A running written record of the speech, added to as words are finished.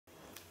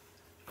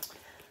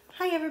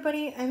Hi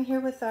everybody, I'm here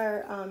with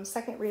our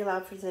second read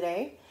aloud for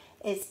today.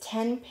 It's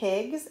 10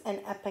 Pigs, an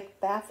Epic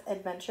Bath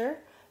Adventure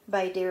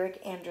by Derek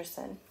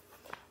Anderson.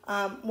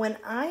 When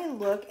I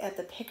look at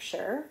the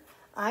picture,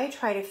 I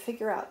try to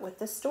figure out what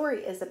the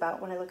story is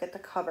about when I look at the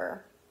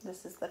cover.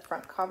 This is the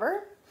front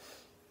cover.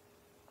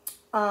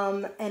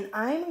 And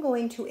I'm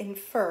going to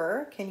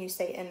infer, can you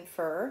say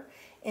infer?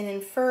 And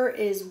infer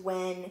is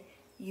when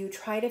you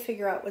try to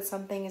figure out what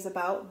something is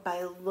about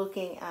by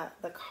looking at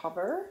the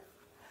cover.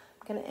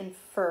 I'm going to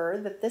infer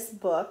that this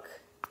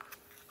book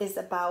is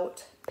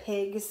about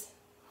pigs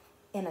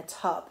in a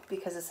tub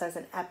because it says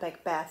an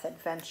epic bath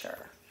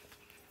adventure.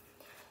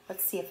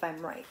 Let's see if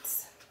I'm right.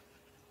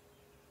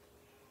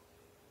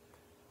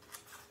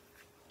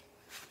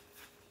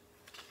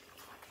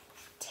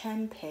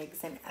 "10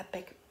 Pigs, an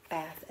Epic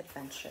Bath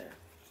Adventure."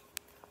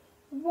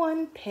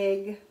 One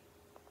pig.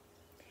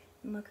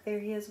 And look, there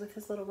he is with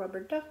his little rubber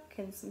duck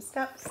and some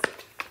steps.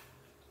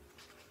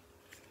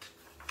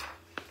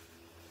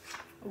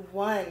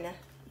 One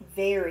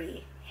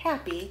very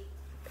happy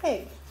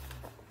pig.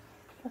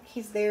 Look,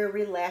 he's there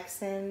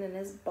relaxing in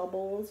his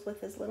bubbles with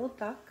his little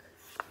duck.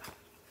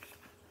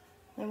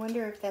 I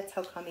wonder if that's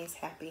how come he's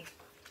happy.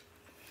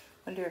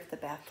 Wonder if the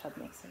bathtub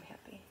makes him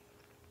happy.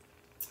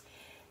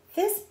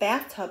 "This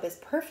bathtub is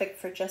perfect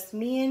for just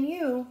me and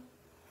you.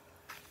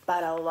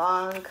 But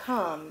along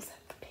comes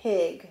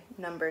pig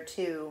number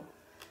 2.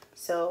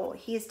 So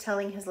he's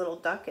telling his little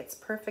duck it's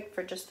perfect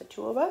for just the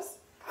two of us.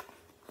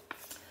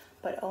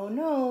 But oh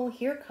no,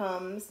 here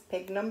comes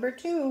pig number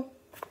 2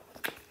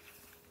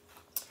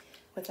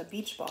 with a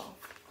beach ball.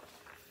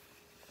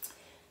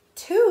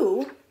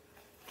 Two?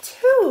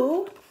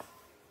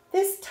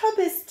 This tub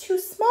is too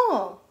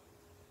small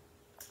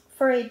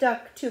for a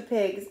duck, 2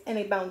 pigs, and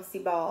a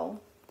bouncy ball.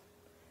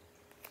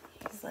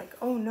 He's like,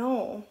 oh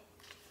no.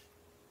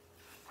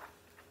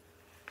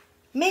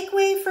 "Make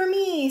way for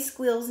me,"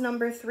 squeals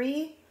number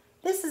 3.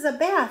 "This is a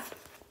bath,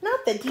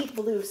 not the deep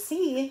blue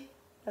sea."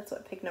 That's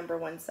what pig number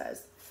 1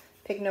 says.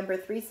 Pig number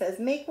 3 says,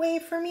 "Make way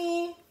for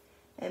me."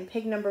 And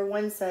pig number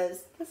 1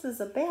 says, "This is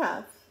a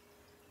bath,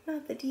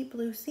 not the deep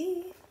blue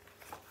sea."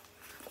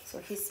 So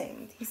he's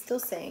still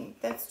saying,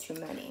 that's too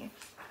many.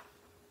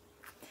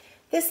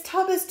 "This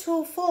tub is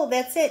too full.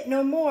 That's it.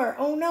 No more.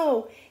 Oh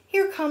no.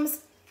 Here comes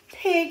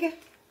pig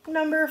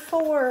number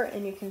 4.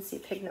 And you can see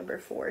pig number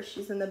 4.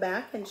 She's in the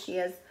back and she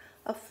has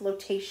a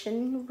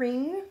flotation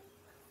ring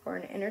or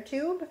an inner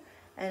tube.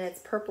 And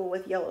it's purple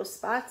with yellow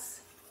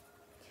spots.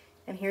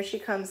 And here she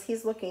comes.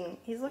 He's looking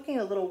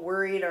a little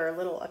worried or a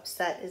little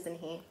upset, isn't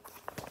he?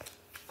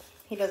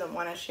 He doesn't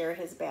want to share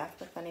his bath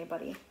with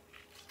anybody.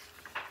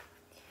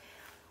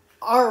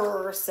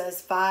 "Arr,"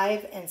 says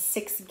 5, and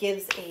 6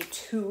 gives a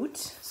toot.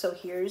 So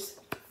here's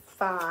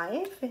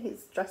 5.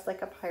 He's dressed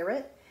like a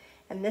pirate.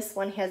 And this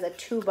one has a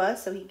tuba,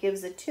 so he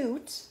gives a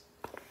toot.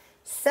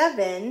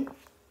 7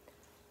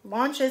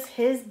 launches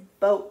his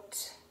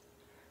boat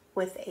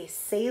with a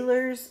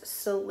sailor's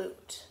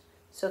salute.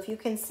 So if you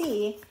can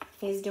see,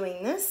 he's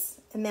doing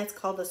this, and that's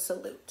called a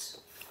salute.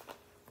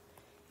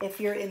 If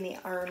you're in the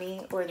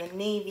Army or the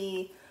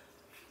Navy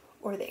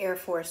or the Air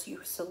Force,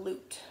 you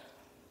salute.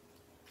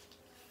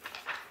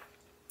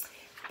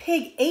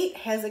 Pig 8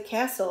 has a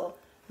castle.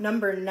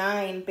 Number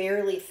 9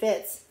 barely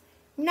fits.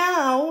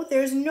 Now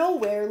there's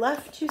nowhere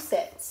left to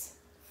sit.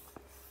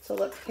 So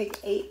look, pig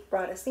 8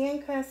 brought a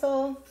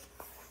sandcastle.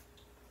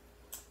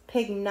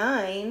 Pig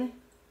 9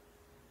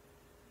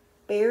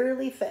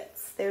 barely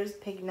fits. There's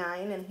pig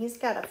 9, and he's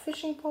got a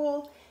fishing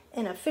pole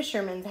and a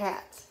fisherman's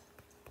hat.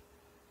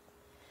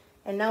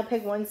 And now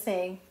pig 1's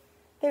saying,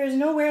 "There's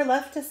nowhere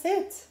left to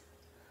sit."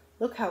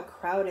 Look how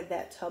crowded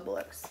that tub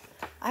looks.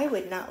 I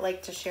would not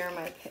like to share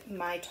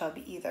my tub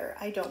either.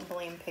 I don't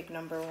blame pig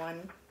number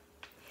 1.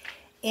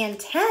 And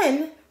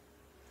 10,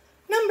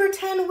 number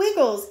 10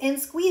 wiggles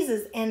and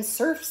squeezes and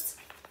surfs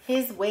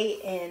his way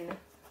in.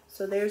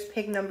 So there's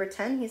pig number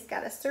 10. He's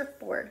got a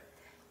surfboard.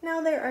 Now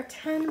there are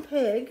 10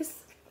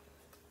 pigs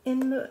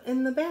in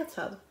the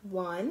bathtub.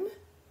 1,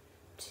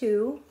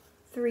 2,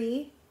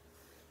 3,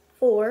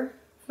 4,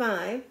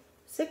 5,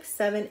 6,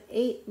 7,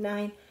 8,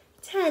 9,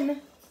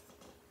 10.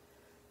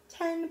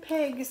 10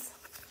 pigs.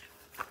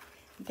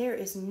 There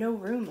is no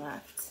room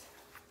left.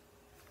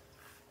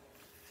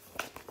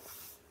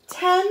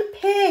 10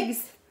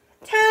 pigs.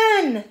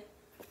 10.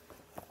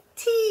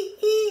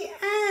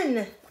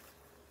 T-E-N.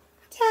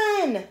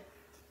 10.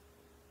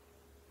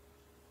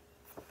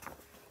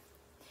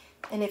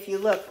 And if you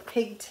look,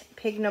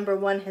 pig number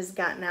 1 has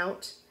gotten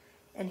out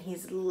and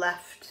he's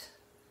left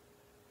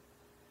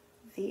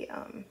the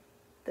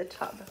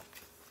tub.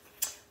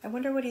 I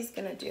wonder what he's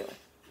gonna do.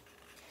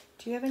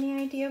 Do you have any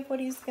idea of what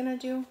he's gonna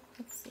do?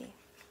 Let's see.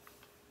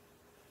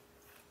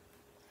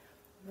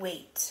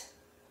 Wait,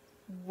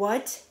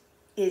 what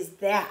is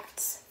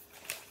that?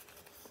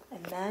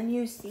 And then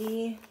you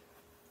see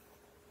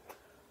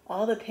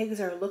all the pigs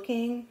are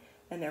looking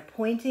and they're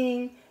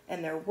pointing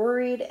and they're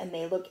worried and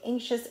they look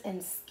anxious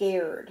and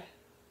scared.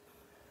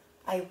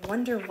 I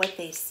wonder what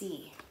they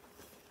see.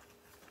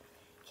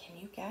 Can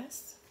you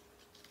guess?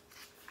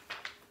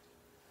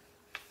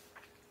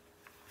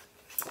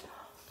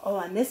 Oh,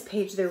 on this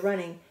page they're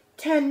running.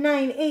 10,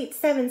 9, 8,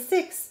 7,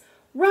 6.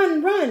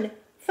 Run, run.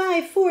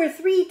 5, 4,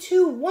 3,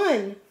 2,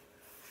 1.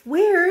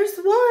 Where's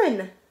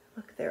 1?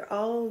 Look, they're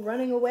all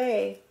running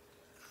away.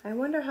 I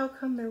wonder how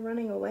come they're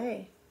running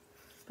away.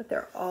 But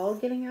they're all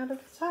getting out of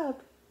the tub.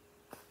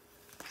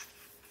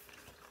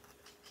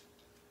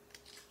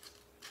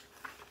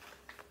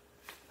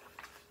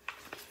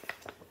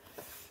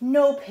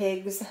 No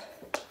pigs.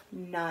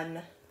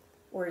 None.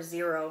 Or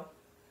 0.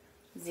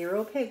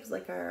 0 pigs,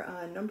 like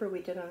our number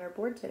we did on our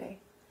board today.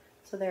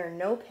 So there are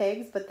no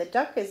pigs, but the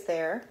duck is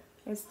there.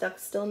 His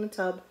duck's still in the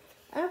tub.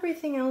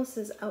 Everything else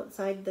is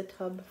outside the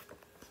tub.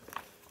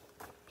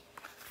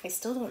 I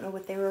still don't know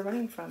what they were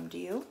running from. Do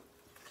you?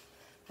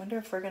 Wonder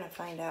if we're going to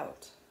find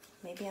out.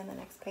 Maybe on the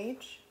next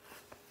page?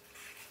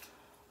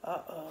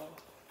 Uh-oh.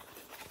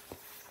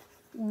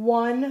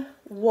 1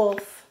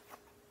 wolf.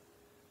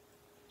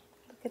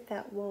 Look at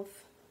that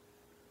wolf.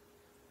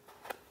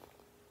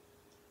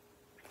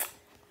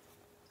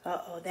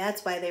 Uh-oh,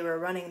 that's why they were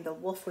running. The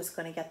wolf was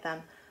going to get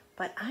them.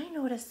 But I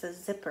noticed a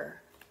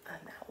zipper on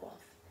that wolf.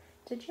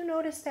 Did you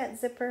notice that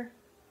zipper?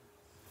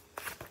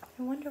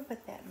 I wonder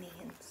what that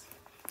means.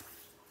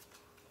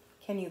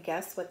 Can you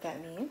guess what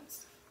that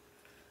means?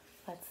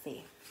 Let's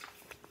see.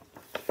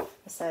 It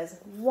says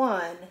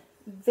 1,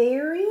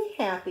 very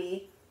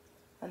happy,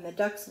 and the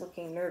duck's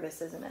looking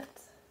nervous, isn't it?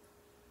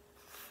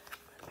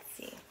 Let's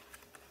see.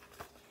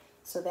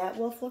 So that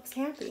wolf looks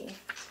happy.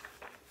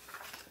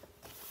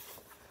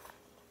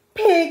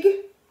 Pig!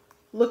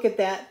 Look at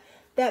that.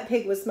 That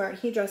pig was smart.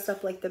 He dressed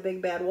up like the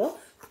big bad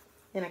wolf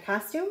in a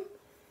costume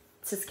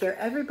to scare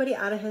everybody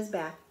out of his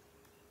bath.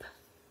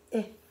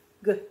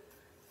 Good.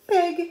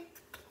 Pig.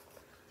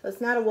 So it's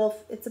not a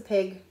wolf, it's a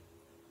pig.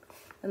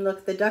 And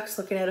look, the duck's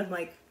looking at him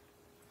like,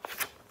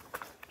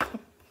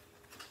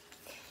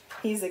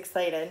 he's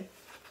excited.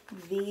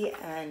 The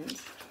end.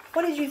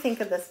 What did you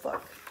think of this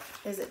book?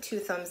 Is it 2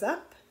 thumbs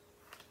up,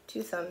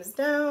 2 thumbs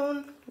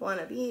down, 1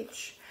 of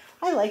each?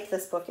 I liked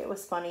this book. It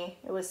was funny.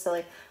 It was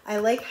silly. I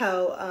like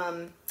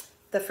how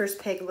the first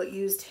pig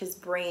used his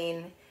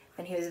brain,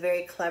 and he was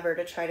very clever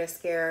to try to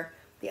scare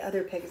the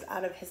other pigs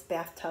out of his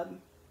bathtub.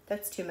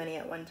 That's too many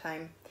at one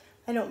time.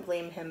 I don't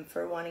blame him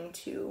for wanting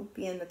to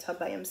be in the tub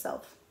by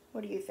himself.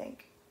 What do you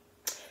think?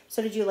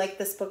 So did you like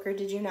this book or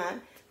did you not?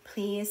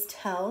 Please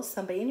tell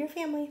somebody in your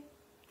family.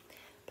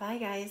 Bye,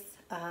 guys.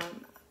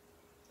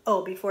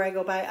 Oh, before I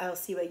go by, I'll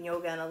see you in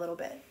yoga in a little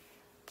bit.